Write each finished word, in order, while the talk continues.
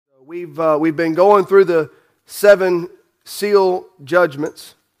We've been going through the 7 seal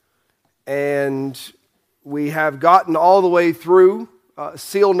judgments, and we have gotten all the way through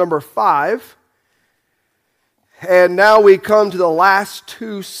seal number 5. And now we come to the last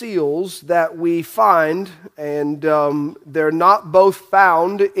 2 seals that we find, and they're not both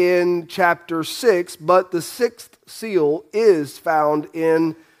found in chapter 6, but the 6th seal is found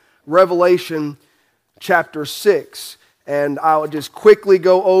in Revelation chapter 6. And I would just quickly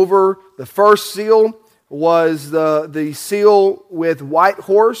go over the first seal was the seal with white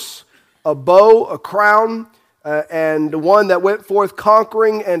horse, a bow, a crown, and one that went forth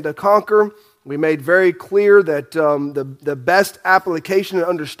conquering and to conquer. We made very clear that the best application and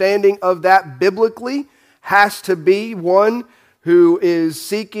understanding of that biblically has to be one who is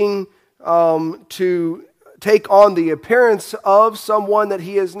seeking to take on the appearance of someone that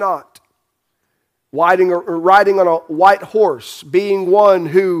he is not. Riding on a white horse, being one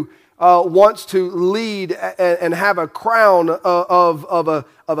who wants to lead and have a crown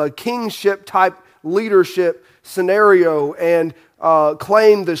of a kingship type leadership scenario, and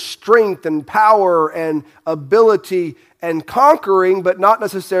claim the strength and power and ability and conquering, but not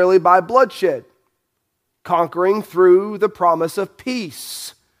necessarily by bloodshed. Conquering through the promise of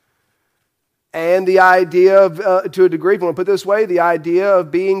peace. And the idea of, to a degree, if you want to put it this way, the idea of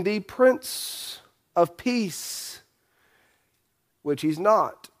being the Prince of Peace, which he's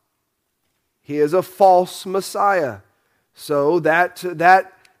not. He is a false Messiah. So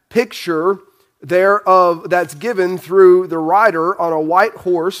that picture thereof that's given through the rider on a white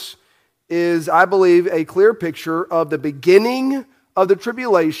horse is, I believe, a clear picture of the beginning of the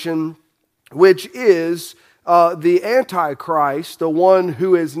tribulation, which is the Antichrist, the one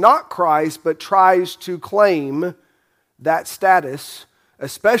who is not Christ but tries to claim that status,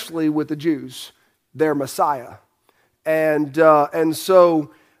 especially with the Jews, their Messiah. And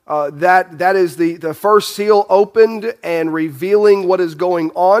so that is the first seal opened and revealing what is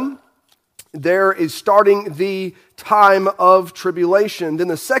going on. There is starting the time of tribulation. Then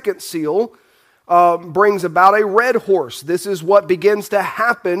the second seal brings about a red horse. This is what begins to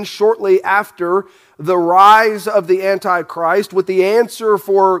happen shortly after the rise of the Antichrist with the answer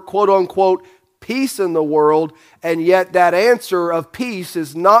for quote-unquote peace in the world, and yet that answer of peace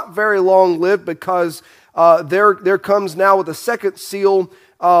is not very long-lived, because there comes now with the second seal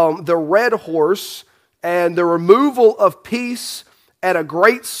the red horse, and the removal of peace, and a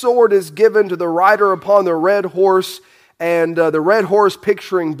great sword is given to the rider upon the red horse, and the red horse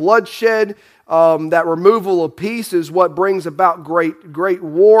picturing bloodshed. That removal of peace is what brings about great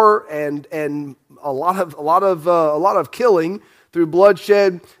war and a lot of killing through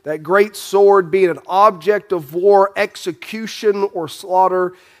bloodshed. That great sword being an object of war, execution, or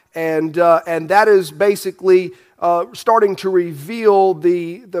slaughter, and that is basically starting to reveal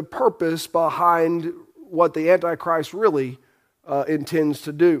the purpose behind what the Antichrist really intends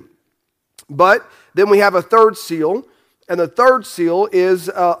to do. But then we have a third seal, and the third seal is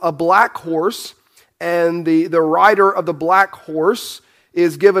a black horse, and the rider of the black horse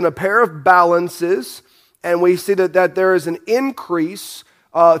is given a pair of balances, and we see that there is an increase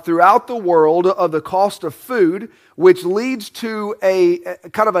throughout the world of the cost of food, which leads to a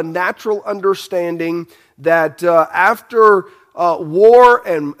kind of a natural understanding that after war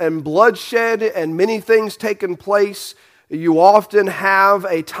and bloodshed and many things taking place, you often have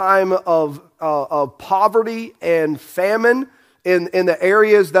a time of poverty and famine in the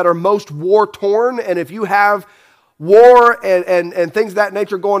areas that are most war-torn. And if you have war and things of that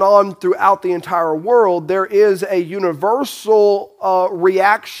nature going on throughout the entire world, there is a universal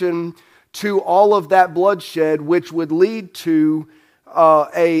reaction to all of that bloodshed, which would lead to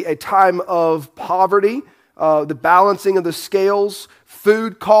a time of poverty, the balancing of the scales,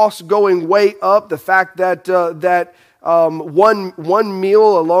 food costs going way up, the fact that one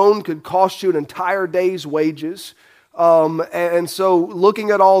meal alone could cost you an entire day's wages. And so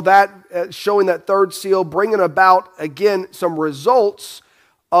looking at all that, showing that third seal, bringing about, again, some results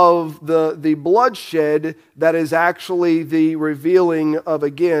of the bloodshed that is actually the revealing of,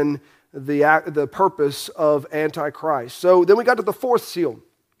 again, the purpose of Antichrist. So then we got to the fourth seal.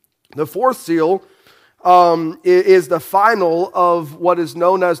 The fourth seal is the final of what is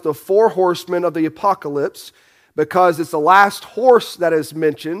known as the 4 horsemen of the apocalypse, because it's the last horse that is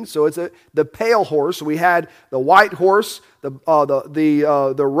mentioned. So it's the pale horse. We had the white horse, the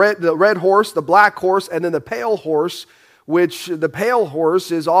red horse, the black horse, and then the pale horse, which the pale horse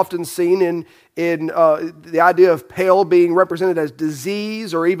is often seen in the idea of pale being represented as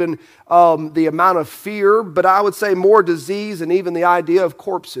disease, or even the amount of fear. But I would say more disease, and even the idea of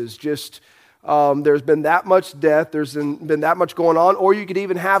corpses, just There's been that much death. There's been that much going on. Or you could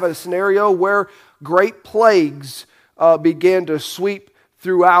even have a scenario where great plagues began to sweep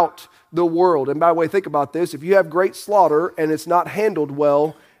throughout the world. And by the way, think about this. If you have great slaughter and it's not handled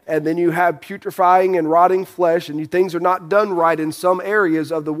well, and then you have putrefying and rotting flesh, and things are not done right in some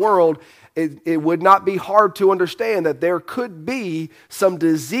areas of the world, it would not be hard to understand that there could be some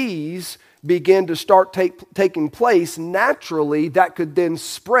disease begin to start taking place naturally that could then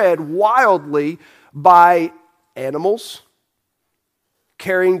spread wildly by animals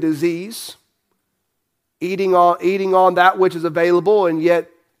carrying disease, eating on that which is available, and yet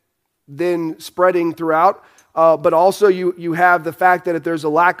then spreading throughout. But also you have the fact that if there's a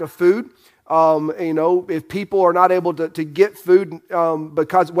lack of food, if people are not able to get food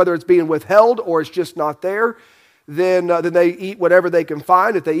because whether it's being withheld or it's just not there, then they eat whatever they can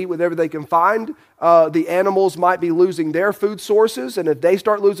find. If they eat whatever they can find, the animals might be losing their food sources. And if they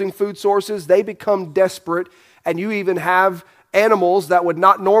start losing food sources, they become desperate. And you even have animals that would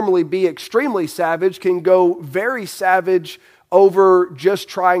not normally be extremely savage can go very savage over just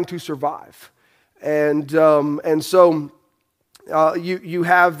trying to survive. And so you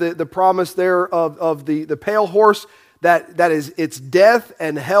have the promise there of the pale horse that is its death,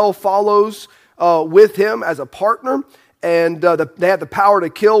 and hell follows with him as a partner. And they have the power to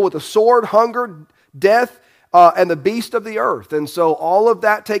kill with a sword, hunger, death, and the beast of the earth. And so all of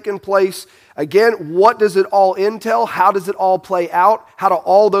that taking place. Again, what does it all entail? How does it all play out? How do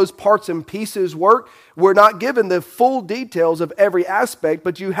all those parts and pieces work? We're not given the full details of every aspect,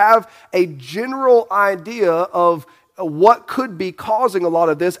 but you have a general idea of what could be causing a lot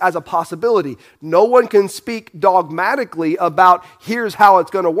of this as a possibility. No one can speak dogmatically about here's how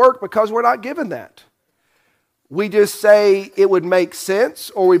it's going to work because we're not given that. We just say it would make sense,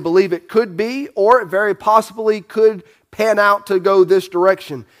 or we believe it could be, or it very possibly could pan out to go this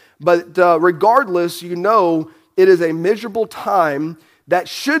direction. But regardless, it is a miserable time that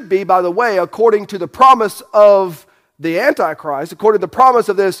should be, by the way, according to the promise of the Antichrist, according to the promise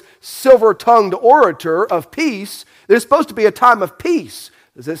of this silver-tongued orator of peace, there's supposed to be a time of peace.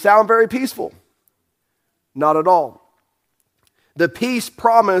 Does it sound very peaceful? Not at all. The peace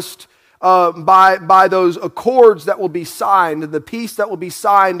promised by those accords that will be signed, the peace that will be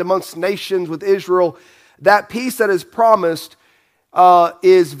signed amongst nations with Israel, that peace that is promised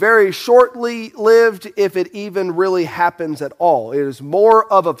is very shortly lived, if it even really happens at all. It is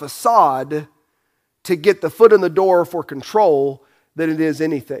more of a facade to get the foot in the door for control than it is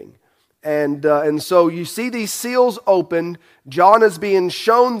anything. And so you see these seals open. John is being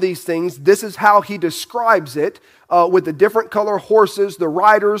shown these things. This is how he describes it with the different color horses, the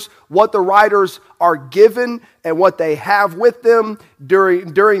riders, what the riders are given and what they have with them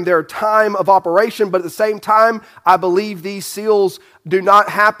during their time of operation. But at the same time, I believe these seals do not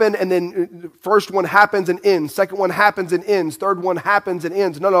happen and then first one happens and ends, second one happens and ends, third one happens and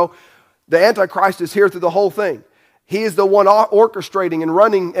ends. No. The Antichrist is here through the whole thing. He is the one orchestrating and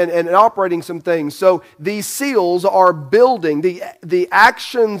running and operating some things. So these seals are building, the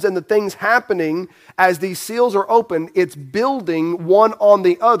actions and the things happening as these seals are open, it's building one on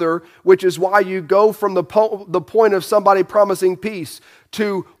the other, which is why you go from the point of somebody promising peace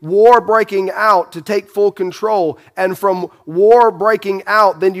to war breaking out to take full control. And from war breaking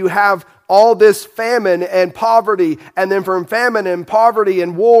out, then you have all this famine and poverty, and then from famine and poverty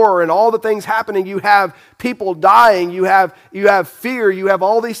and war and all the things happening, you have people dying, you have fear, you have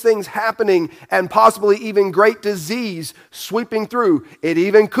all these things happening, and possibly even great disease sweeping through. It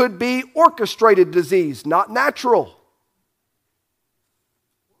even could be orchestrated disease, not natural.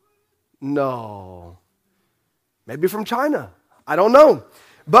 No. Maybe from China. I don't know.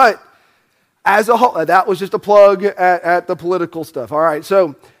 But as a whole, that was just a plug at the political stuff. All right,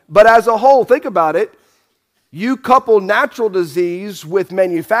 but as a whole, think about it. You couple natural disease with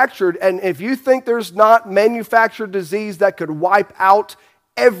manufactured, and if you think there's not manufactured disease that could wipe out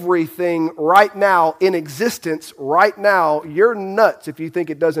everything right now in existence right now, you're nuts if you think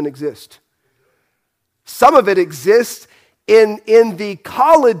it doesn't exist. Some of it exists in the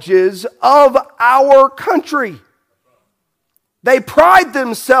colleges of our country. They pride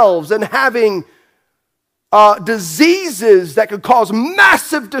themselves in having diseases that could cause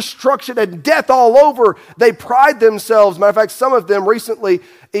massive destruction and death all over. They pride themselves. Matter of fact, some of them recently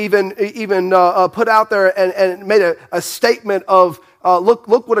even put out there and made a statement of, look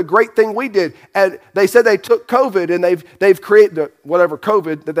what a great thing we did. And they said they took COVID and they've created whatever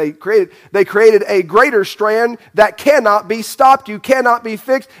COVID that they created. They created a greater strand that cannot be stopped. You cannot be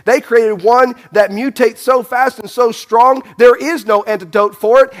fixed. They created one that mutates so fast and so strong, there is no antidote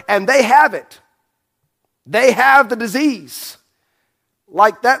for it, and they have it. They have the disease.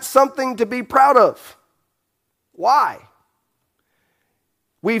 like that's something to be proud of. Why?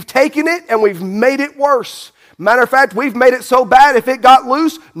 We've taken it and we've made it worse. Matter of fact, we've made it so bad, if it got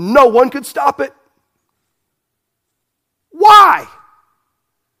loose, no one could stop it. Why?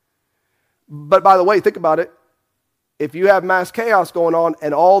 But by the way, think about it. If you have mass chaos going on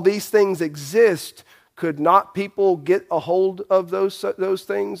and all these things exist, could not people get a hold of those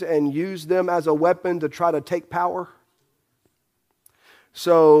things and use them as a weapon to try to take power?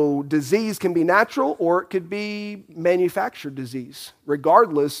 So disease can be natural or it could be manufactured disease.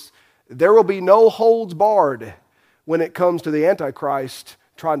 Regardless, there will be no holds barred when it comes to the Antichrist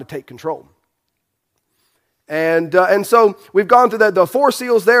trying to take control. And so we've gone through the four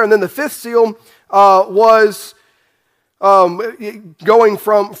seals there, and then the fifth seal was going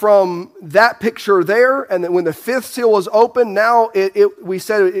from that picture there, and then when the fifth seal was opened, now we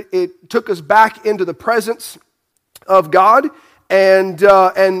said it took us back into the presence of God. And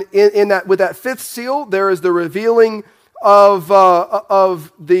in that, with that fifth seal, there is the revealing of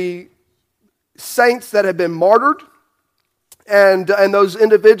the saints that have been martyred, and those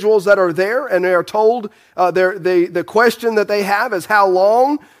individuals that are there, and they are told the question that they have is how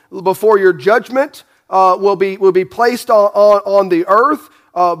long before your judgment will be placed on the earth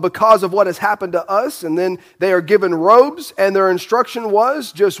because of what has happened to us. And then they are given robes, and their instruction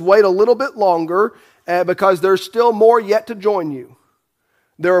was just wait a little bit longer. Because there's still more yet to join you.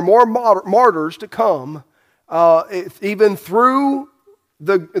 There are more martyrs to come, even through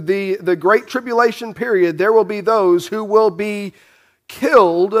the great tribulation period. There will be those who will be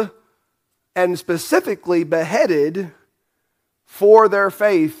killed and specifically beheaded for their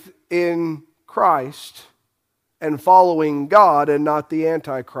faith in Christ and following God and not the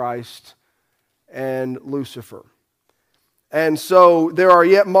Antichrist and Lucifer. And so there are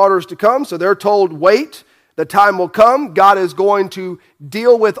yet martyrs to come. So they're told, wait, the time will come. God is going to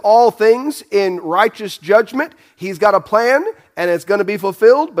deal with all things in righteous judgment. He's got a plan and it's going to be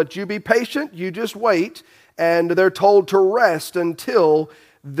fulfilled, but you be patient, you just wait. And they're told to rest until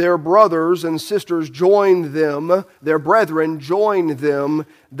their brothers and sisters join them, their brethren join them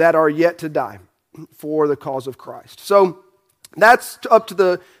that are yet to die for the cause of Christ. So that's up to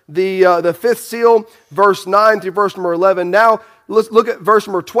the fifth seal, verse 9 through verse number 11. Now, let's look at verse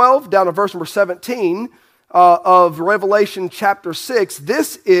number 12 down to verse number 17 of Revelation chapter 6.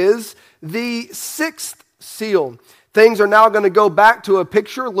 This is the sixth seal. Things are now going to go back to a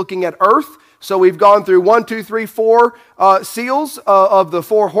picture looking at earth. So we've gone through 1, 2, 3, 4 seals of the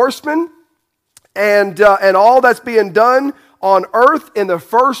four horsemen. And all that's being done on earth in the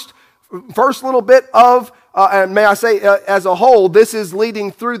first little bit of and may I say, as a whole, this is leading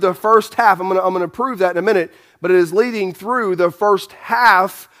through the first half. I'm going to prove that in a minute. But it is leading through the first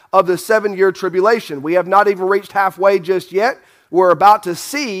half of the 7-year tribulation. We have not even reached halfway just yet. We're about to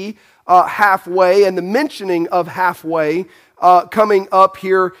see halfway and the mentioning of halfway coming up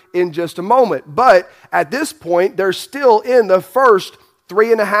here in just a moment. But at this point, they're still in the first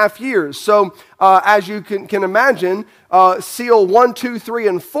 3.5 years. So as you can imagine, seal 1, 2, 3,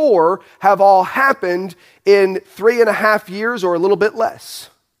 and 4 have all happened in 3.5 years or a little bit less.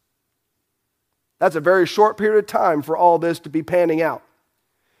 That's a very short period of time for all this to be panning out.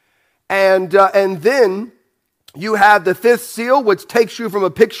 And then you have the fifth seal, which takes you from a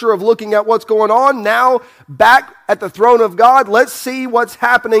picture of looking at what's going on. Now, back at the throne of God, let's see what's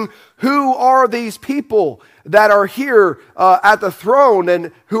happening. Who are these people that are here at the throne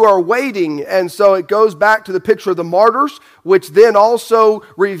and who are waiting? And so it goes back to the picture of the martyrs, which then also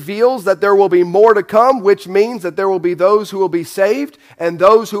reveals that there will be more to come, which means that there will be those who will be saved and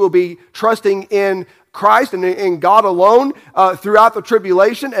those who will be trusting in Christ and in God alone throughout the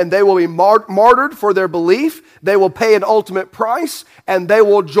tribulation, and they will be martyred for their belief. They will pay an ultimate price, and they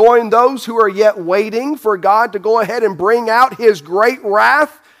will join those who are yet waiting for God to go ahead and bring out His great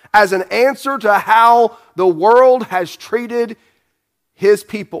wrath as an answer to how the world has treated His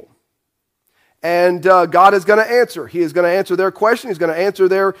people. And God is going to answer. He is going to answer their question. He's going to answer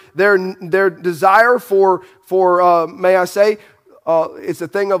their desire for may I say, it's the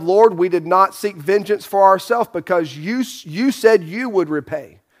thing of, Lord, we did not seek vengeance for ourselves because you said you would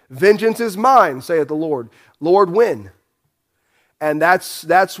repay. Vengeance is mine, saith the Lord. Lord, when? And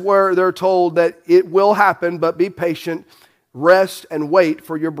that's where they're told that it will happen, but be patient, rest, and wait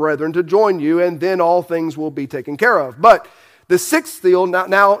for your brethren to join you, and then all things will be taken care of. But the sixth seal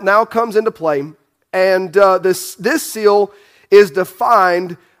now comes into play, and this seal is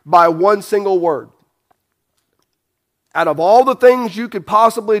defined by one single word. Out of all the things you could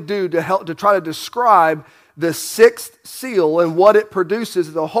possibly do to try to describe the sixth seal and what it produces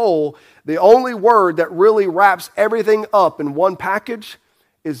as a whole, the only word that really wraps everything up in one package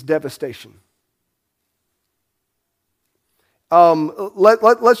is devastation.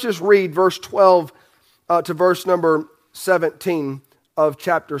 Let's just read verse 12 to verse number 17 of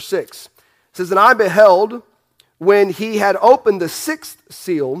chapter 6. It says, "And I beheld when he had opened the sixth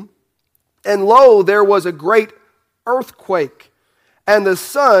seal, and lo, there was a great earthquake, and the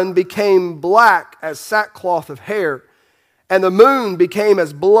sun became black as sackcloth of hair, and the moon became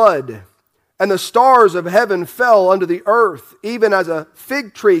as blood, and the stars of heaven fell unto the earth, even as a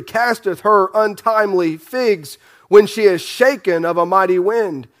fig tree casteth her untimely figs when she is shaken of a mighty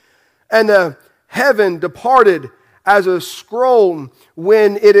wind. And the heaven departed as a scroll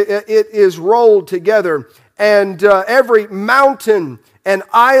when it is rolled together, and every mountain and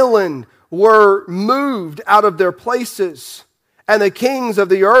island were moved out of their places. And the kings of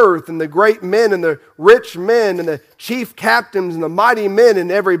the earth, and the great men, and the rich men, and the chief captains, and the mighty men, and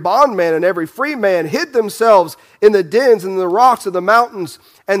every bondman, and every free man, hid themselves in the dens and the rocks of the mountains,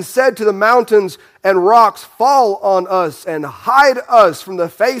 and said to the mountains and rocks, Fall on us, and hide us from the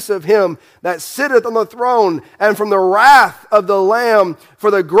face of him that sitteth on the throne, and from the wrath of the Lamb,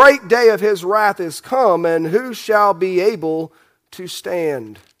 for the great day of his wrath is come, and who shall be able to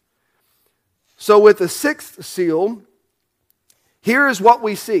stand?" So with the sixth seal, here is what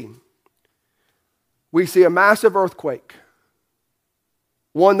we see. We see a massive earthquake,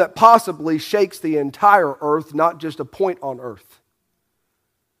 one that possibly shakes the entire earth, not just a point on earth.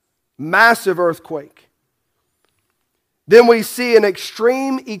 Massive earthquake. Then we see an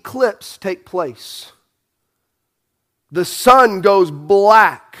extreme eclipse take place. The sun goes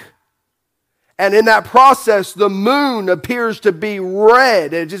black. And in that process, the moon appears to be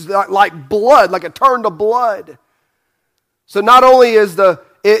red. It's just like blood, like it turned to blood. So not only is the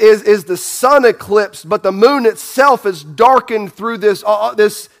sun eclipsed, but the moon itself is darkened through this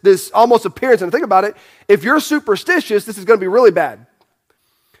almost appearance. And think about it, if you're superstitious, this is going to be really bad.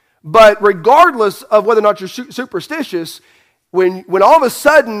 But regardless of whether or not you're superstitious, when all of a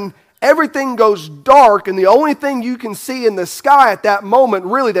sudden everything goes dark and the only thing you can see in the sky at that moment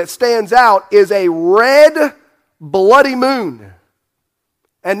really that stands out is a red, bloody moon.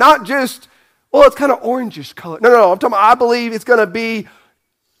 And not just, well, it's kind of orangish color. No. I'm talking about, I believe it's going to be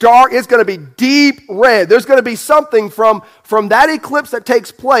dark. It's going to be deep red. There's going to be something from that eclipse that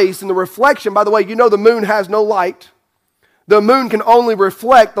takes place and the reflection. By the way, you know the moon has no light. The moon can only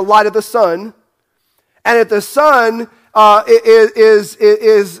reflect the light of the sun. And if the sun is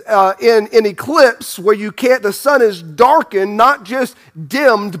in eclipse where you can't, the sun is darkened, not just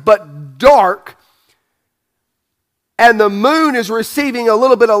dimmed, but dark. And the moon is receiving a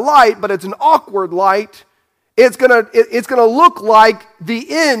little bit of light, but it's an awkward light. It's gonna look like the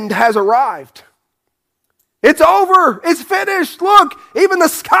end has arrived. It's over. It's finished. Look, even the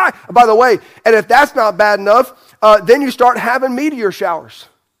sky. By the way, and if that's not bad enough, then you start having meteor showers.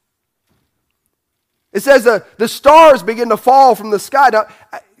 It says the stars begin to fall from the sky. Now,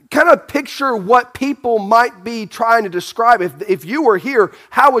 kind of picture what people might be trying to describe. If you were here,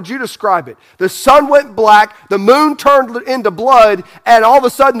 how would you describe it? The sun went black, the moon turned into blood, and all of a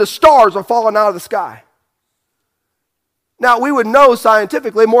sudden the stars are falling out of the sky. Now, we would know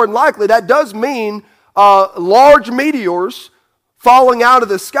scientifically, more than likely, that does mean large meteors falling out of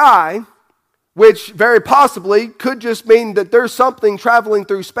the sky, which very possibly could just mean that there's something traveling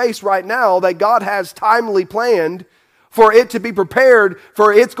through space right now that God has timely planned for it to be prepared,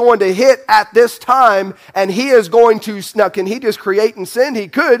 for it's going to hit at this time, and he is going to, now can he just create and send? He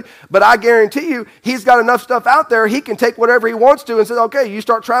could, but I guarantee you, he's got enough stuff out there, he can take whatever he wants to and say, okay, you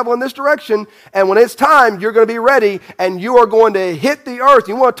start traveling this direction, and when it's time, you're going to be ready, and you are going to hit the earth.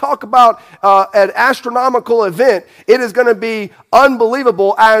 You want to talk about an astronomical event, it is going to be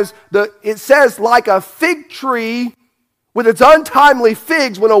unbelievable, as it says, like a fig tree with its untimely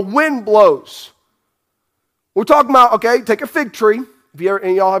figs when a wind blows. We're talking about, okay, take a fig tree. Any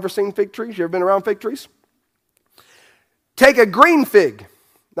of y'all ever seen fig trees? You ever been around fig trees? Take a green fig.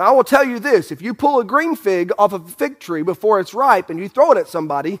 Now, I will tell you this. If you pull a green fig off of a fig tree before it's ripe and you throw it at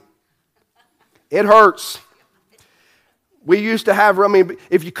somebody, it hurts. We used to have,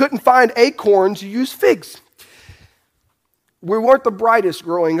 if you couldn't find acorns, you used figs. We weren't the brightest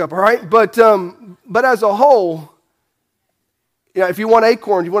growing up, all right? But as a whole, yeah, if you want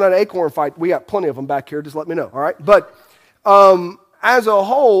acorns, you want an acorn fight, we got plenty of them back here, just let me know, all right? But as a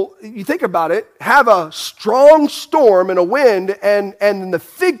whole, you think about it, have a strong storm and a wind, and the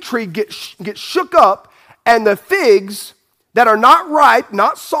fig tree gets shook up, and the figs that are not ripe,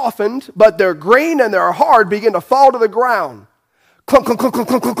 not softened, but they're green and they're hard, begin to fall to the ground. Clunk, clunk, clunk, clunk,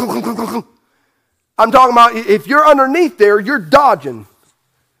 clunk, clunk, clunk, clunk, clunk. I'm talking about if you're underneath there, you're dodging.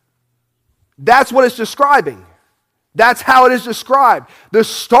 That's what it's describing. That's how it is described. The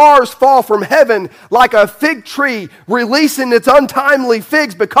stars fall from heaven like a fig tree releasing its untimely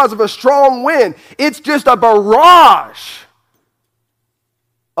figs because of a strong wind. It's just a barrage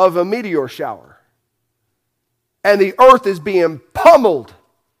of a meteor shower. And the earth is being pummeled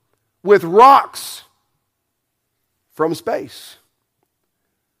with rocks from space.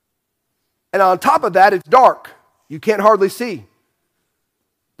 And on top of that, it's dark. You can't hardly see.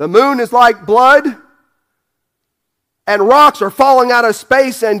 The moon is like blood. And rocks are falling out of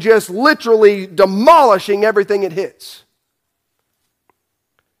space and just literally demolishing everything it hits.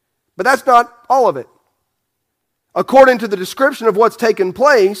 But that's not all of it. According to the description of what's taken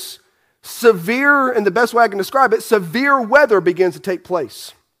place, severe, and the best way I can describe it, severe weather begins to take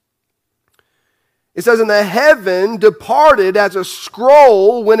place. It says, and the heaven departed as a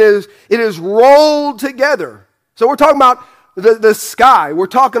scroll when it is rolled together. So we're talking about the sky. We're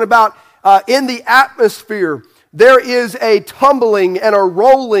talking about in the atmosphere. There is a tumbling and a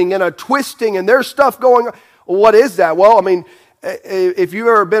rolling and a twisting, and there's stuff going on. What is that? Well, I mean, if you've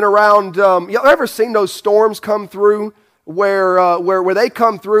ever been around, you ever seen those storms come through where they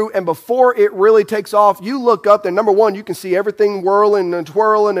come through, and before it really takes off, you look up there. Number one, you can see everything whirling and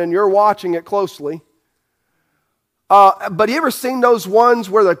twirling, and you're watching it closely. But you ever seen those ones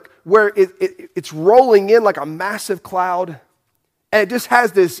where it's rolling in like a massive cloud, and it just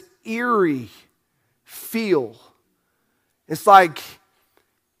has this eerie feel? It's like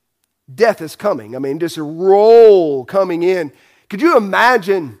death is coming. I mean, just a roll coming in. Could you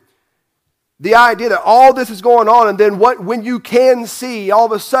imagine the idea that all this is going on, and then when you can see, all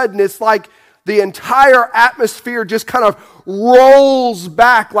of a sudden it's like the entire atmosphere just kind of rolls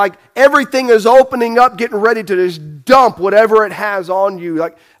back, like everything is opening up, getting ready to just dump whatever it has on you.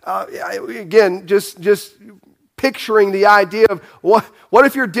 Like again, just picturing the idea of what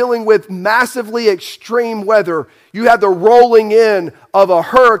if you're dealing with massively extreme weather? You have the rolling in of a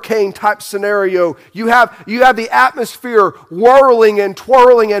hurricane type scenario. You have the atmosphere whirling and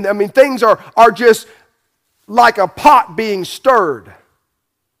twirling, and I mean things are just like a pot being stirred,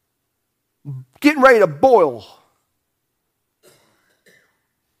 getting ready to boil.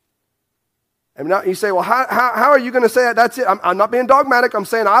 And now you say, well, how are you going to say that? That's it. I'm not being dogmatic. I'm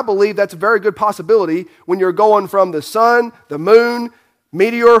saying I believe that's a very good possibility when you're going from the sun, the moon,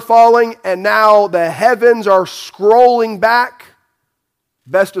 meteor falling, and now the heavens are scrolling back.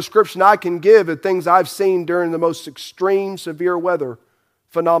 Best description I can give of things I've seen during the most extreme, severe weather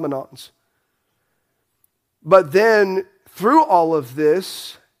phenomenons. But then through all of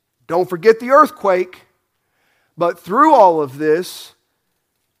this, don't forget the earthquake, but through all of this,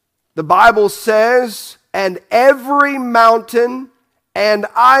 the Bible says, and every mountain and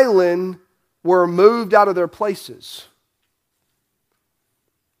island were moved out of their places.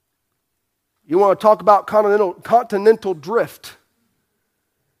 You want to talk about continental drift?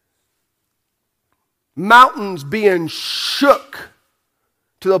 Mountains being shook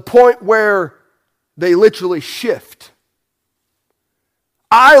to the point where they literally shift.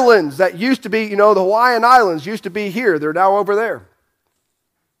 Islands that used to be, the Hawaiian Islands used to be here. They're now over there.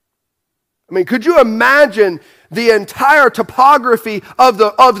 I mean, could you imagine the entire topography of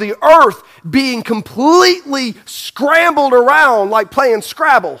the earth being completely scrambled around like playing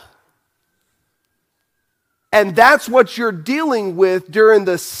Scrabble? And that's what you're dealing with during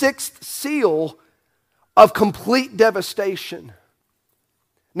the sixth seal of complete devastation.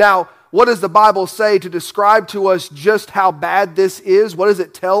 Now, what does the Bible say to describe to us just how bad this is? What does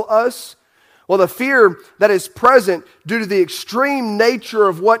it tell us? Well, the fear that is present due to the extreme nature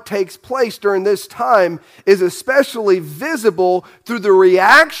of what takes place during this time is especially visible through the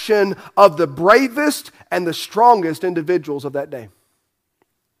reaction of the bravest and the strongest individuals of that day.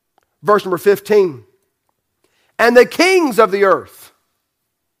 Verse number 15. And the kings of the earth,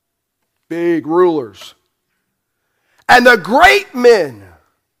 big rulers, and the great men.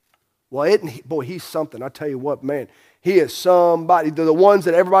 Well, he's something. I tell you what, man. He is somebody. They're the ones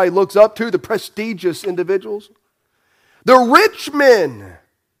that everybody looks up to, the prestigious individuals. The rich men,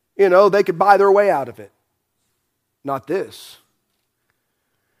 they could buy their way out of it. Not this.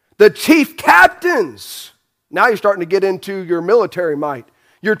 The chief captains. Now you're starting to get into your military might.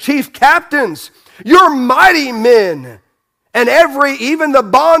 Your chief captains, your mighty men, and even the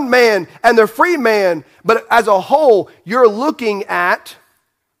bondman and the free man. But as a whole, you're looking at,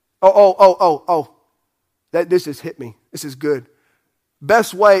 this has hit me. This is good.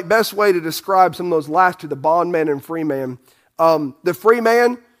 Best way to describe some of those last two, the bondman and free man. The free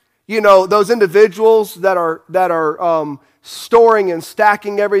man, those individuals that are storing and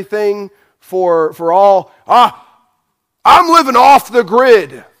stacking everything for all, I'm living off the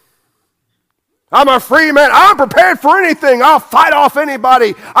grid. I'm a free man. I'm prepared for anything. I'll fight off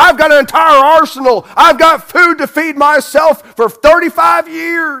anybody. I've got an entire arsenal. I've got food to feed myself for 35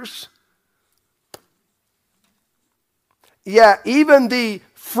 years. Yeah, even the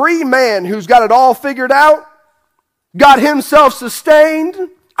free man who's got it all figured out, got himself sustained.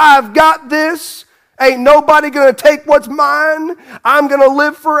 I've got this. Ain't nobody going to take what's mine. I'm going to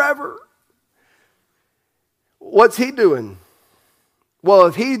live forever. What's he doing? Well,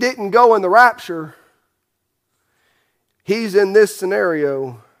 if he didn't go in the rapture, he's in this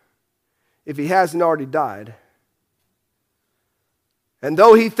scenario if he hasn't already died. And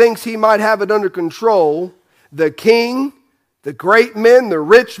though he thinks he might have it under control, the king, the great men, the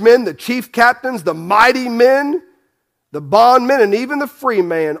rich men, the chief captains, the mighty men, the bondmen, and even the free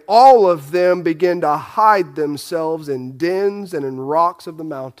man, all of them begin to hide themselves in dens and in rocks of the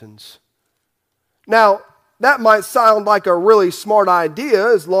mountains. Now, that might sound like a really smart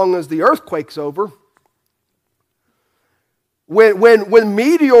idea as long as the earthquake's over. When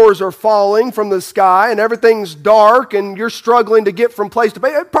meteors are falling from the sky and everything's dark and you're struggling to get from place to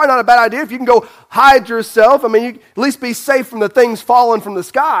place, it's probably not a bad idea if you can go hide yourself. I mean, you at least be safe from the things falling from the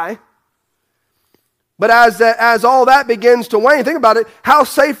sky. But as all that begins to wane, think about it, how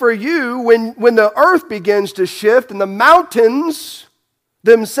safe are you when the earth begins to shift and the mountains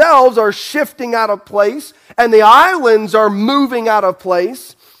themselves are shifting out of place and the islands are moving out of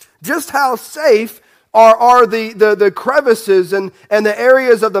place? Just how safe are the crevices and the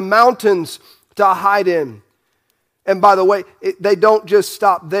areas of the mountains to hide in? And by the way, they don't just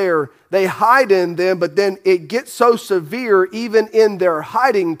stop there. They hide in them, but then it gets so severe even in their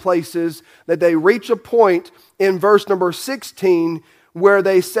hiding places that they reach a point in verse number 16 where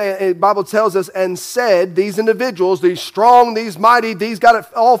they say, the Bible tells us, and said, these individuals, these strong, these mighty, these got it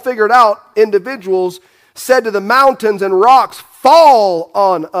all figured out individuals, said to the mountains and rocks, fall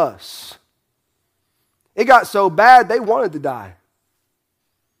on us. It got so bad they wanted to die.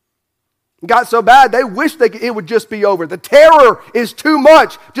 It got so bad they wished it would just be over. The terror is too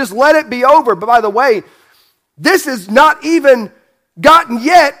much. Just let it be over. But by the way, this has not even gotten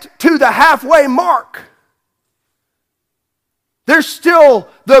yet to the halfway mark. There's still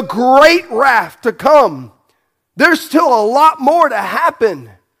the great wrath to come. There's still a lot more to happen.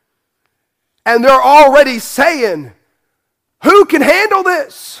 And they're already saying, who can handle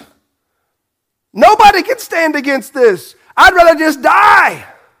this? Nobody can stand against this. I'd rather just die.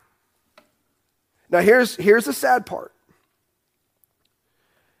 Now here's the sad part.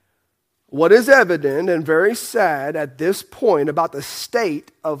 What is evident and very sad at this point about the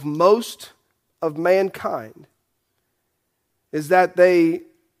state of most of mankind is that they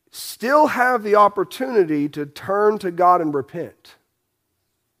still have the opportunity to turn to God and repent.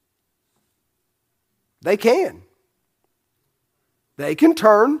 They can. They can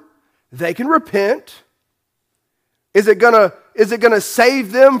turn. They can repent. Is it gonna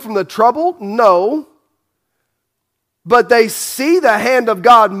save them from the trouble? No. But they see the hand of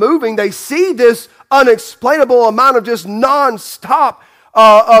God moving. They see this unexplainable amount of just non-stop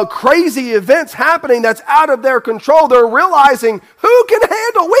crazy events happening that's out of their control. They're realizing, we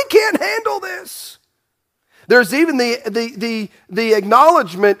can't handle this. There's even the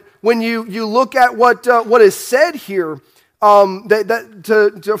acknowledgement when you look at what is said here.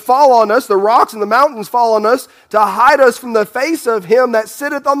 To fall on us, the rocks and the mountains fall on us, to hide us from the face of him that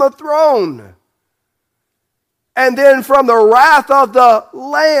sitteth on the throne. And then from the wrath of the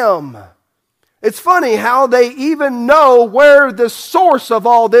Lamb. It's funny how they even know where the source of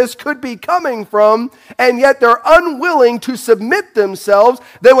all this could be coming from, and yet they're unwilling to submit themselves.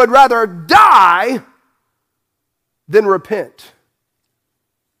 They would rather die than repent.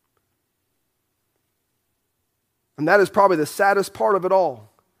 And that is probably the saddest part of it all,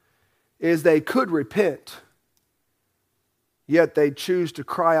 is they could repent, yet they choose to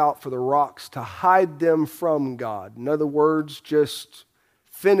cry out for the rocks to hide them from God. In other words, just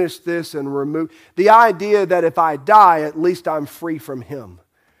finish this and remove. The idea that if I die, at least I'm free from him.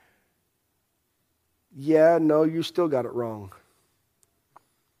 Yeah, no, you still got it wrong.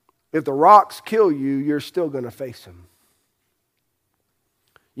 If the rocks kill you, you're still going to face him.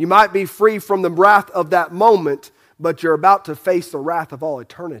 You might be free from the wrath of that moment, but you're about to face the wrath of all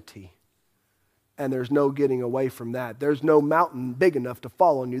eternity. And there's no getting away from that. There's no mountain big enough to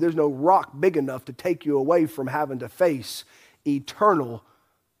fall on you. There's no rock big enough to take you away from having to face eternal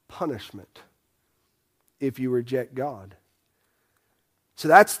punishment if you reject God. So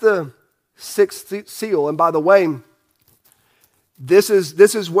that's the sixth seal. And by the way, this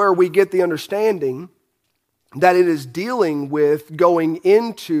is where we get the understanding that it is dealing with going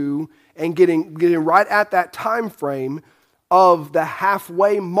into and getting right at that time frame of the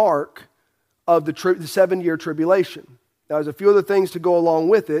halfway mark of the 7-year tribulation. Now, there's a few other things to go along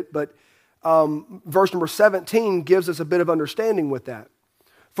with it, but verse number 17 gives us a bit of understanding with that.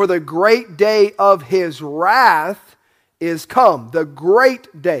 For the great day of his wrath is come. The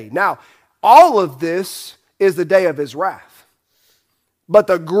great day. Now, all of this is the day of his wrath. But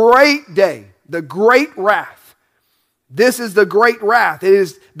the great day, the great wrath, this is the great wrath. It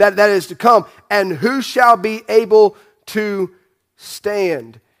is that is to come. And who shall be able to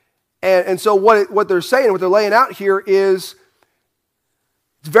stand? And so what they're saying, what they're laying out here is,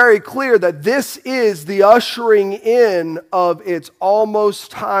 it's very clear that this is the ushering in of it's almost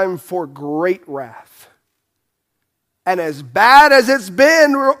time for great wrath. And as bad as it's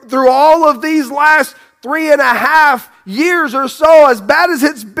been through all of these last 3.5 years or so, as bad as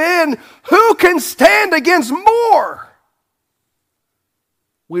it's been, who can stand against more?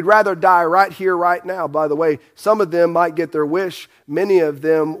 We'd rather die right here, right now. By the way, some of them might get their wish. Many of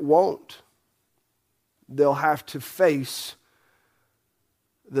them won't. They'll have to face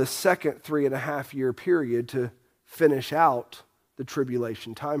the second 3.5 year period to finish out the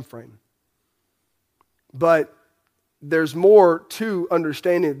tribulation time frame. But there's more to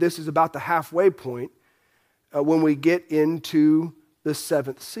understanding that this is about the halfway point when we get into the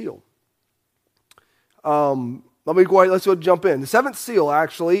seventh seal. Let's go jump in. The seventh seal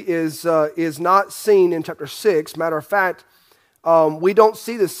actually is not seen in chapter 6. Matter of fact, we don't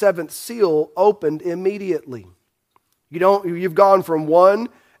see the seventh seal opened immediately. You've gone from 1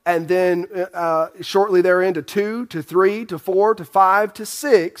 and then shortly therein to 2 to 3 to 4 to 5 to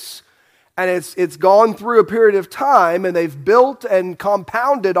 6. And it's gone through a period of time, and they've built and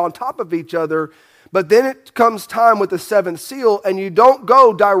compounded on top of each other. But then it comes time with the seventh seal, and you don't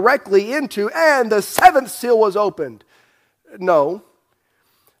go directly into, and the seventh seal was opened. No.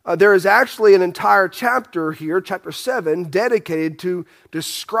 There is actually an entire chapter here, chapter 7, dedicated to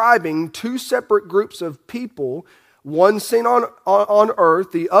describing two separate groups of people, one seen on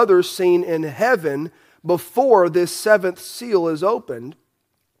earth, the other seen in heaven, before this seventh seal is opened.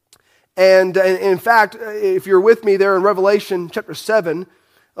 And in fact, if you're with me there in Revelation chapter 7,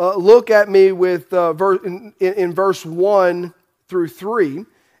 look at me with in verse 1 through 3.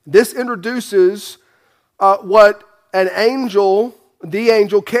 This introduces what the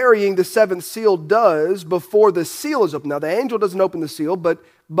angel carrying the seventh seal does before the seal is opened. Now, the angel doesn't open the seal, but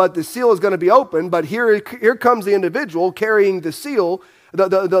the seal is going to be opened. But here comes the individual carrying the seal,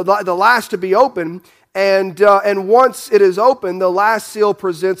 the last to be opened. And once it is open, the last seal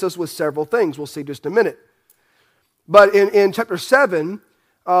presents us with several things. We'll see just a minute. But in chapter 7,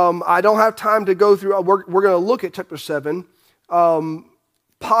 I don't have time to go through. We're going to look at chapter 7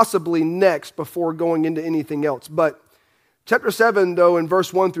 possibly next before going into anything else. But chapter 7, though, in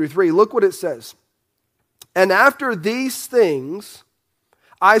verse 1 through 3, look what it says. And after these things,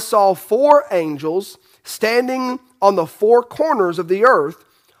 I saw 4 angels standing on the 4 corners of the earth,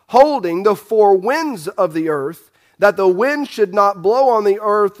 holding the 4 winds of the earth, that the wind should not blow on the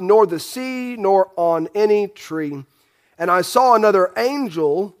earth, nor the sea, nor on any tree. And I saw another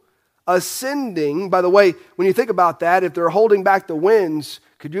angel ascending. By the way, when you think about that, if they're holding back the winds,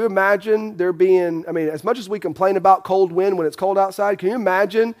 could you imagine there being, as much as we complain about cold wind when it's cold outside, can you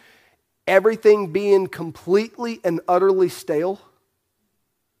imagine everything being completely and utterly stale?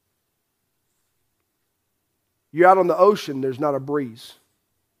 You're out on the ocean, there's not a breeze.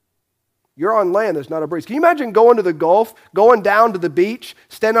 You're on land, there's not a breeze. Can you imagine going to the Gulf, going down to the beach,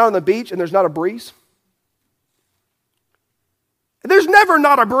 standing out on the beach, and there's not a breeze? There's never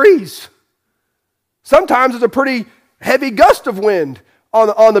not a breeze. Sometimes it's a pretty heavy gust of wind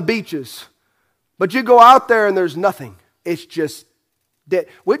on the beaches. But you go out there and there's nothing. It's just dead.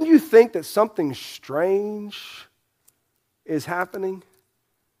 Wouldn't you think that something strange is happening?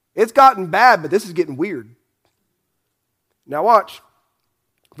 It's gotten bad, but this is getting weird. Now watch.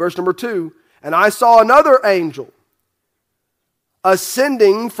 Verse number 2, and I saw another angel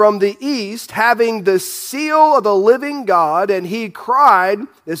ascending from the east, having the seal of the living God, and he cried,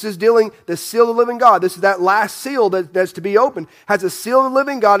 this is dealing, the seal of the living God, this is that last seal that's to be opened, has a seal of the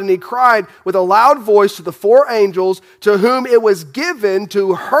living God, and he cried with a loud voice to the 4 angels to whom it was given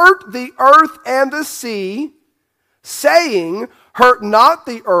to hurt the earth and the sea, saying, hurt not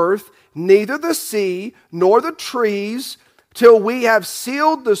the earth, neither the sea, nor the trees, till we have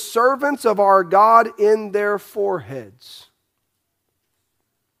sealed the servants of our God in their foreheads.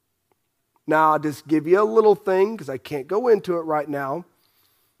 Now, I'll just give you a little thing because I can't go into it right now.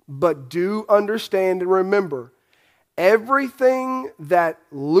 But do understand and remember, everything that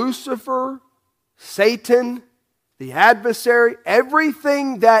Lucifer, Satan, the adversary,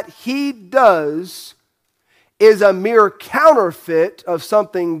 everything that he does is a mere counterfeit of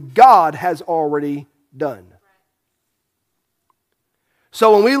something God has already done.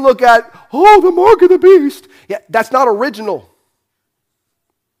 So when we look at, the mark of the beast, that's not original.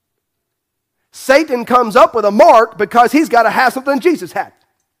 Satan comes up with a mark because he's got to have something Jesus had.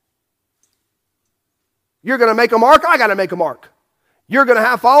 You're going to make a mark, I got to make a mark. You're going to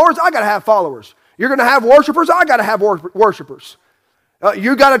have followers, I got to have followers. You're going to have worshipers, I got to have worshipers.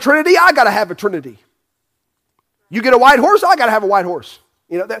 You got a trinity, I got to have a trinity. You get a white horse, I got to have a white horse.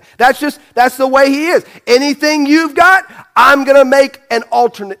 That's the way he is. Anything you've got, I'm going to make an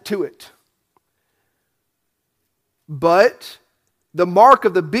alternate to it. But the mark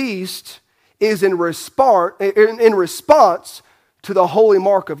of the beast is in response to the holy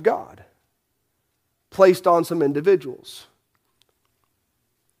mark of God placed on some individuals.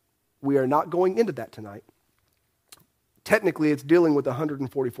 We are not going into that tonight. Technically, it's dealing with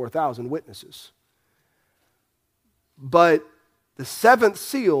 144,000 witnesses. But the seventh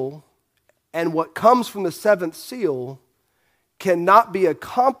seal and what comes from the seventh seal cannot be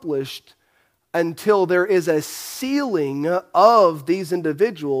accomplished until there is a sealing of these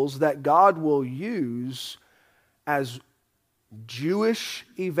individuals that God will use as Jewish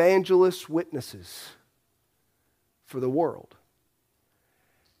evangelist witnesses for the world.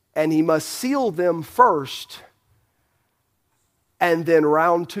 And he must seal them first, and then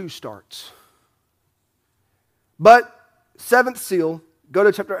round 2 starts. But seventh seal, go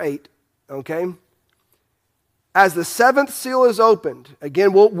to chapter 8, okay? As the seventh seal is opened,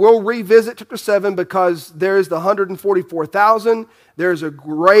 again, we'll revisit chapter 7 because there's the 144,000. There's a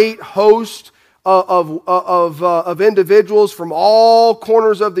great host of individuals from all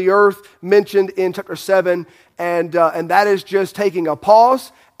corners of the earth mentioned in chapter 7, and that is just taking a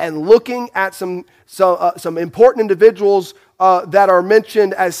pause and looking at some important individuals that are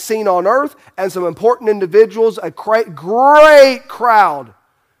mentioned as seen on earth, and some important individuals, a great crowd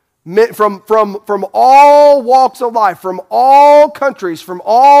from all walks of life, from all countries, from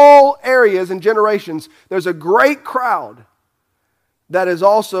all areas and generations. There's a great crowd that is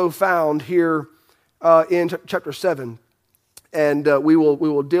also found here in chapter 7. And we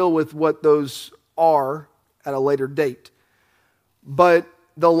will deal with what those are at a later date. But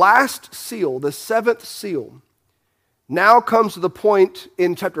the last seal, the seventh seal, now comes to the point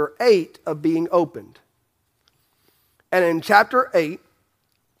in chapter 8 of being opened. And in chapter 8,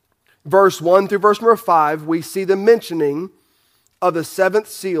 verse 1 through verse number 5, we see the mentioning of the seventh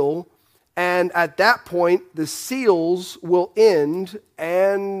seal. And at that point, the seals will end,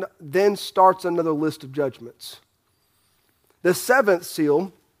 and then starts another list of judgments. The seventh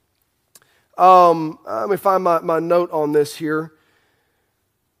seal, let me find my note on this here.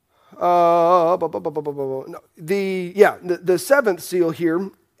 The seventh seal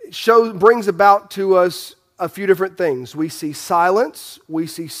here brings about to us a few different things. We see silence, we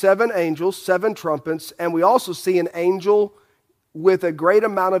see 7 angels, 7 trumpets, and we also see an angel with a great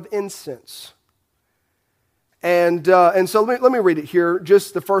amount of incense. And so let me read it here,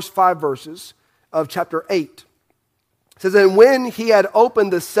 just the first 5 verses of chapter 8. It says, "And when he had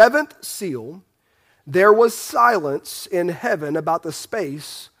opened the 7th seal, there was silence in heaven about the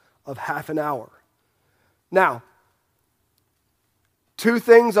space of half an hour." Now, 2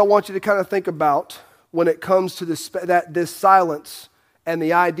 things I want you to kind of think about when it comes to this silence and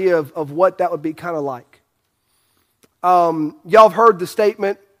the idea of what that would be kind of like. Y'all have heard the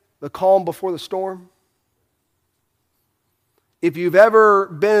statement, the calm before the storm? If you've ever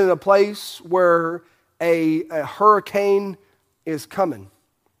been in a place where a hurricane is coming,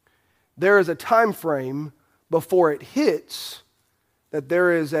 there is a time frame before it hits that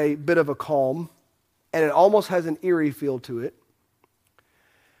there is a bit of a calm, and it almost has an eerie feel to it.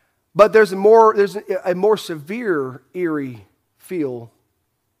 But there's a more severe eerie feel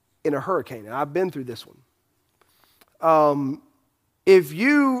in a hurricane, and I've been through this one. If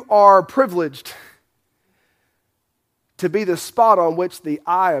you are privileged to be the spot on which the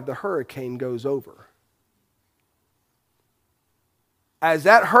eye of the hurricane goes over, as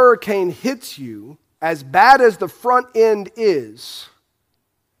that hurricane hits you, as bad as the front end is,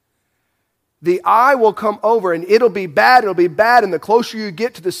 the eye will come over and it'll be bad, and the closer you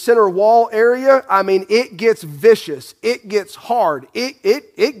get to the center wall area, I mean, it gets vicious, it gets hard,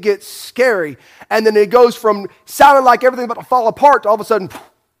 it gets scary, and then it goes from sounding like everything's about to fall apart to all of a sudden,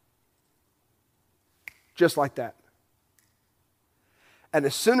 just like that. And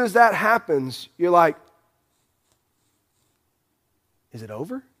as soon as that happens, you're like, is it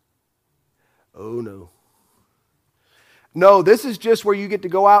over? Oh no. No, this is just where you get to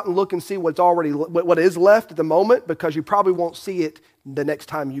go out and look and see what is left at the moment, because you probably won't see it the next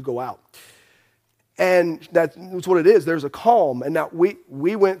time you go out. And that's what it is. There's a calm. And now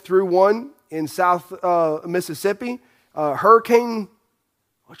we went through one in South Mississippi. Hurricane,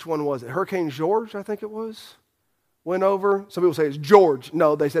 which one was it? Hurricane George, I think it was, went over. Some people say it's George.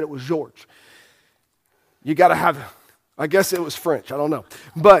 No, they said it was George. You got to have, I guess it was French. I don't know.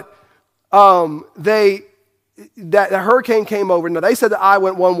 But that hurricane came over. Now, they said the eye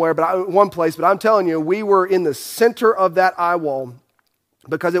went one place, but I'm telling you, we were in the center of that eye wall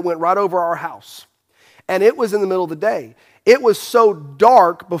because it went right over our house. And it was in the middle of the day. It was so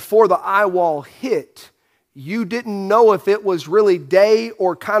dark before the eye wall hit, you didn't know if it was really day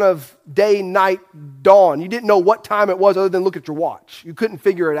or kind of day, night, dawn. You didn't know what time it was other than look at your watch. You couldn't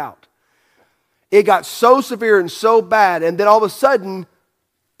figure it out. It got so severe and so bad, and then all of a sudden,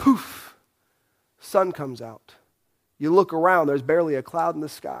 poof, sun comes out. You look around, there's barely a cloud in the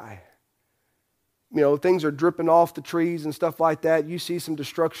sky. Things are dripping off the trees and stuff like that. You see some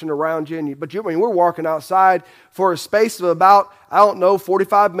destruction around you. We're walking outside for a space of about,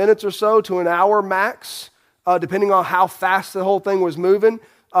 45 minutes or so to an hour max, depending on how fast the whole thing was moving.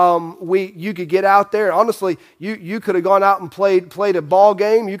 You could get out there. Honestly, you could have gone out and played a ball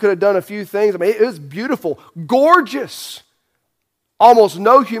game. You could have done a few things. It was beautiful, gorgeous, almost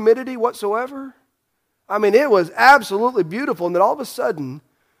no humidity whatsoever. It was absolutely beautiful. And then all of a sudden,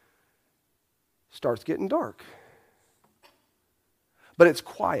 starts getting dark. But it's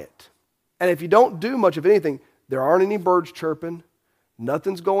quiet. And if you don't do much of anything, there aren't any birds chirping,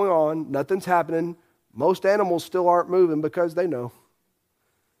 nothing's going on, nothing's happening. Most animals still aren't moving because they know.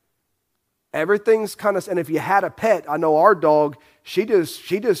 Everything's kind of, and if you had a pet, I know our dog, she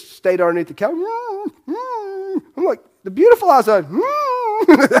just stayed underneath the couch. I'm like, the beautiful outside.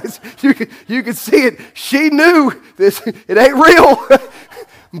 You could see it. She knew this, it ain't real.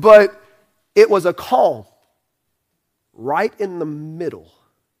 But it was a calm right in the middle.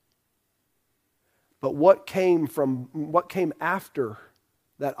 But what came after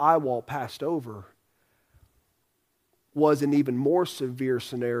that eye wall passed over was an even more severe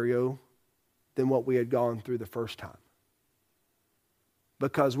scenario than what we had gone through the first time.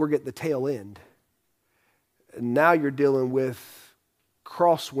 Because we're getting the tail end. And now you're dealing with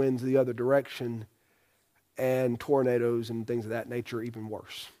crosswinds the other direction and tornadoes and things of that nature, even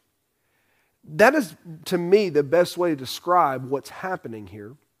worse. That is, to me, the best way to describe what's happening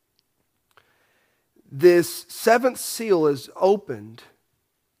here. This seventh seal is opened,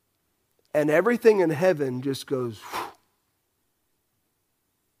 and everything in heaven just goes, whew,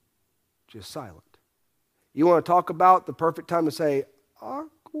 just silent. You want to talk about the perfect time to say,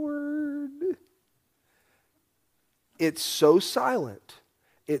 awkward? It's so silent.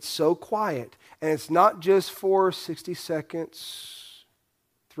 It's so quiet. And it's not just for 60 seconds,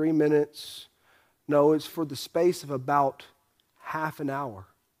 3 minutes. No, it's for the space of about half an hour.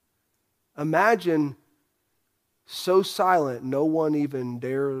 Imagine so silent, no one even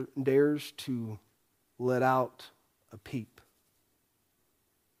dares to let out a peep.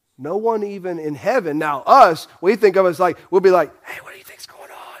 No one even in heaven. Now us, we think of us like, we'll be like, hey, what do you think's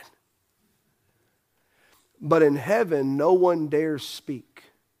going on? But in heaven, no one dares speak.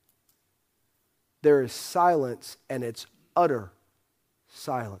 There is silence, and it's utter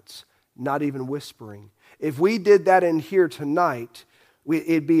silence. Not even whispering. If we did that in here tonight,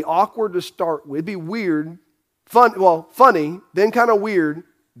 it'd be awkward to start with. It'd be weird. Funny, then kind of weird.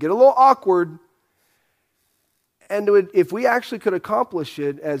 Get a little awkward. And if we actually could accomplish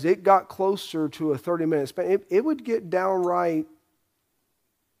it as it got closer to a 30-minute span, it would get downright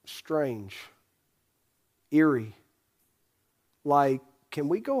strange, eerie. Like, can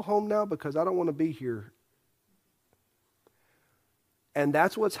we go home now because I don't want to be here? And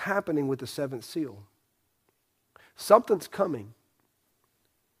that's what's happening with the seventh seal. Something's coming.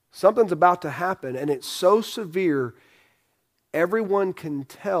 Something's about to happen, and it's so severe, everyone can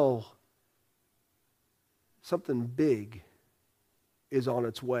tell something big is on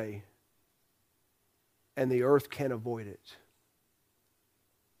its way, and the earth can't avoid it.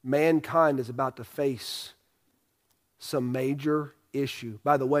 Mankind is about to face some major issue.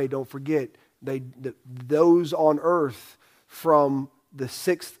 By the way, don't forget, those on earth from the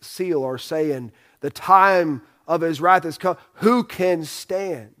sixth seal are saying, the time of his wrath has come. Who can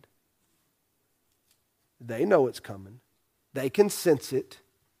stand? They know it's coming. They can sense it.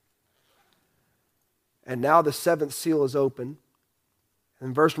 And now the seventh seal is open.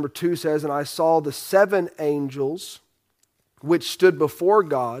 And verse number 2 says, and I saw the 7 angels which stood before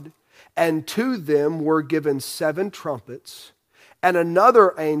God, and to them were given 7 trumpets. And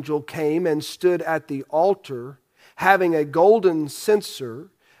another angel came and stood at the altar, having a golden censer,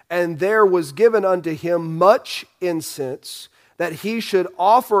 and there was given unto him much incense, that he should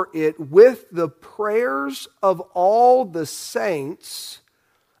offer it with the prayers of all the saints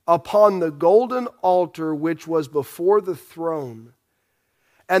upon the golden altar which was before the throne.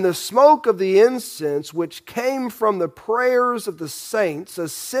 And the smoke of the incense which came from the prayers of the saints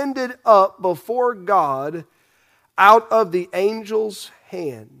ascended up before God out of the angel's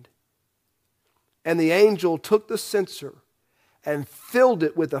hand. And the angel took the censer and filled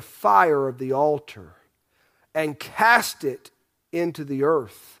it with the fire of the altar and cast it into the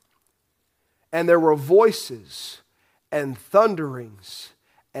earth. And there were voices and thunderings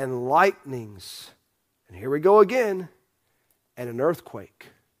and lightnings. And here we go again. And an earthquake.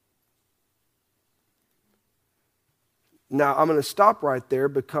 Now, I'm going to stop right there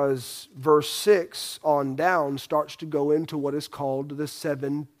because verse 6 on down starts to go into what is called the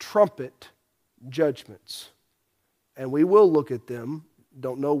 7 trumpet judgments. And we will look at them.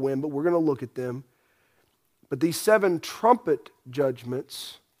 Don't know when, but we're going to look at them. But these 7 trumpet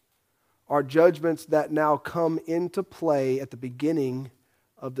judgments are judgments that now come into play at the beginning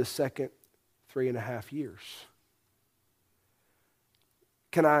of the second 3.5 years.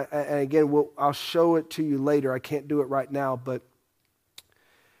 And again, I'll show it to you later. I can't do it right now, but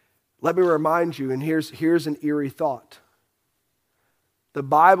let me remind you, and here's an eerie thought. The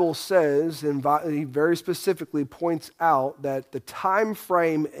Bible says, and he very specifically points out, that the time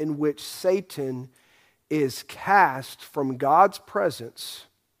frame in which Satan is cast from God's presence,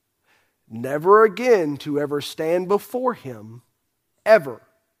 never again to ever stand before him, ever.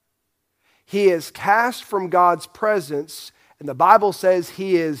 He is cast from God's presence, and the Bible says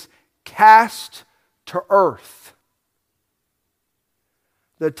he is cast to earth.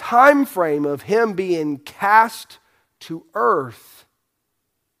 The time frame of him being cast to earth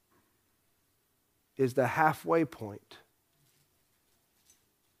is the halfway point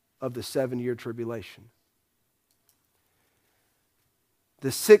of the 7-year tribulation. The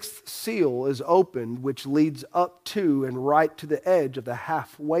 6th seal is opened, which leads up to and right to the edge of the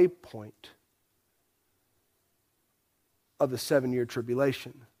halfway point of the 7-year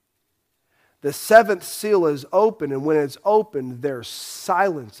tribulation. The 7th seal is open, and when it's opened, there's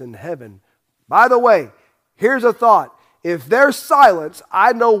silence in heaven. By the way, here's a thought. If there's silence,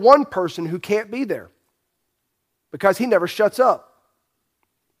 I know one person who can't be there because he never shuts up.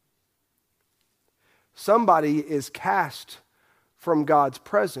 Somebody is cast from God's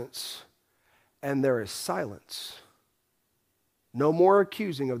presence, and there is silence. No more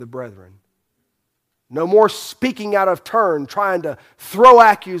accusing of the brethren. No more speaking out of turn, trying to throw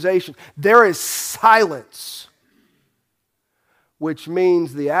accusations. There is silence, which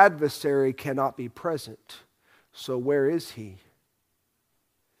means the adversary cannot be present. So where is he?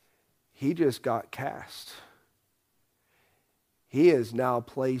 He just got cast. He is now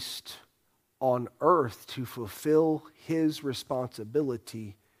placed on earth to fulfill his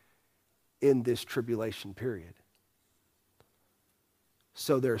responsibility in this tribulation period.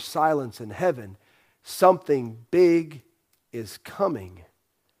 So there's silence in heaven. Something big is coming.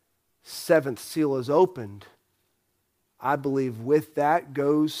 7th seal is opened. I believe with that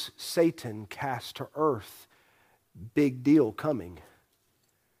goes Satan cast to earth. Big deal coming.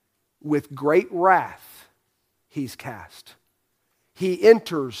 With great wrath, he's cast. He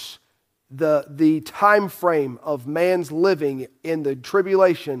enters the time frame of man's living in the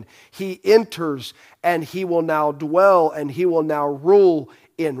tribulation. He enters and he will now dwell and he will now rule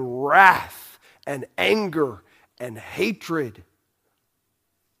in wrath and anger and hatred,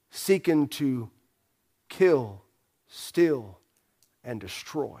 seeking to kill, steal, and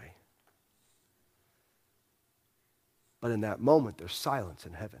destroy. But in that moment, there's silence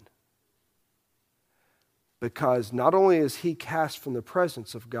in heaven. Because not only is he cast from the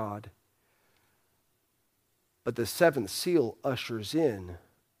presence of God, but the 7th seal ushers in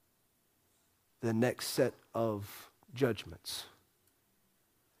the next set of judgments.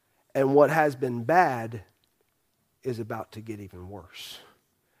 And what has been bad is about to get even worse.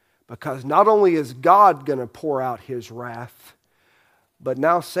 Because not only is God going to pour out his wrath, but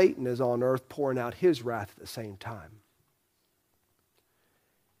now Satan is on earth pouring out his wrath at the same time.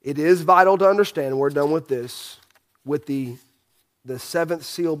 It is vital to understand, and we're done with this, with the 7th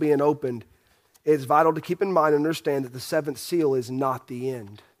seal being opened, it's vital to keep in mind and understand that the 7th seal is not the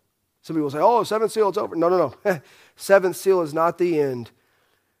end. Some people say, 7th seal, it's over. No. 7th seal is not the end.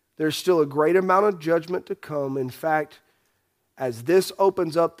 There's still a great amount of judgment to come. In fact, as this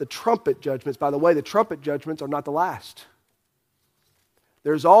opens up the trumpet judgments, by the way, the trumpet judgments are not the last.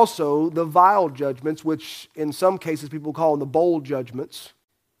 There's also the vial judgments, which in some cases people call them the bowl judgments.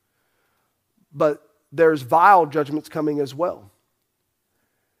 But there's vial judgments coming as well.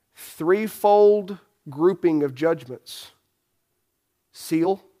 Threefold grouping of judgments: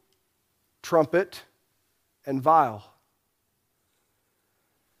 seal, trumpet, and vial.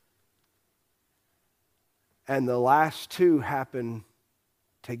 And the last two happen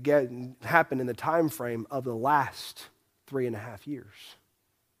in the time frame of the last 3.5 years.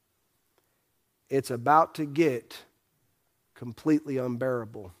 It's about to get completely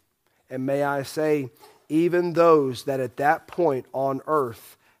unbearable. And may I say, even those that at that point on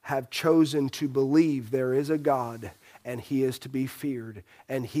earth have chosen to believe there is a God, and He is to be feared,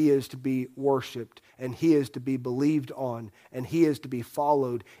 and He is to be worshiped, and He is to be believed on, and He is to be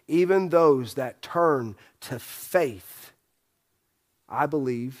followed, even those that turn to faith, I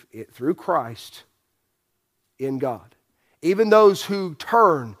believe it through Christ in God. Even those who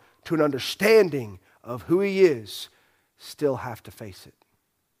turn to an understanding of who He is still have to face it.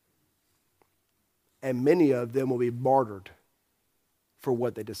 And many of them will be martyred for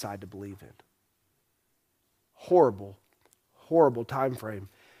what they decide to believe in. Horrible, horrible time frame.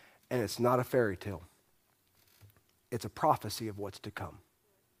 And it's not a fairy tale. It's a prophecy of what's to come.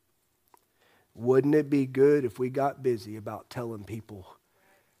 Wouldn't it be good if we got busy about telling people,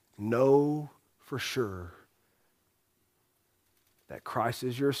 know for sure that Christ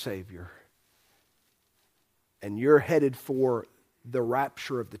is your Savior and you're headed for the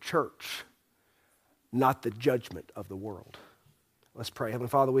rapture of the church, not the judgment of the world. Let's pray. Heavenly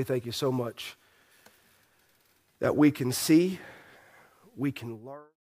Father, we thank you so much that we can see, we can learn.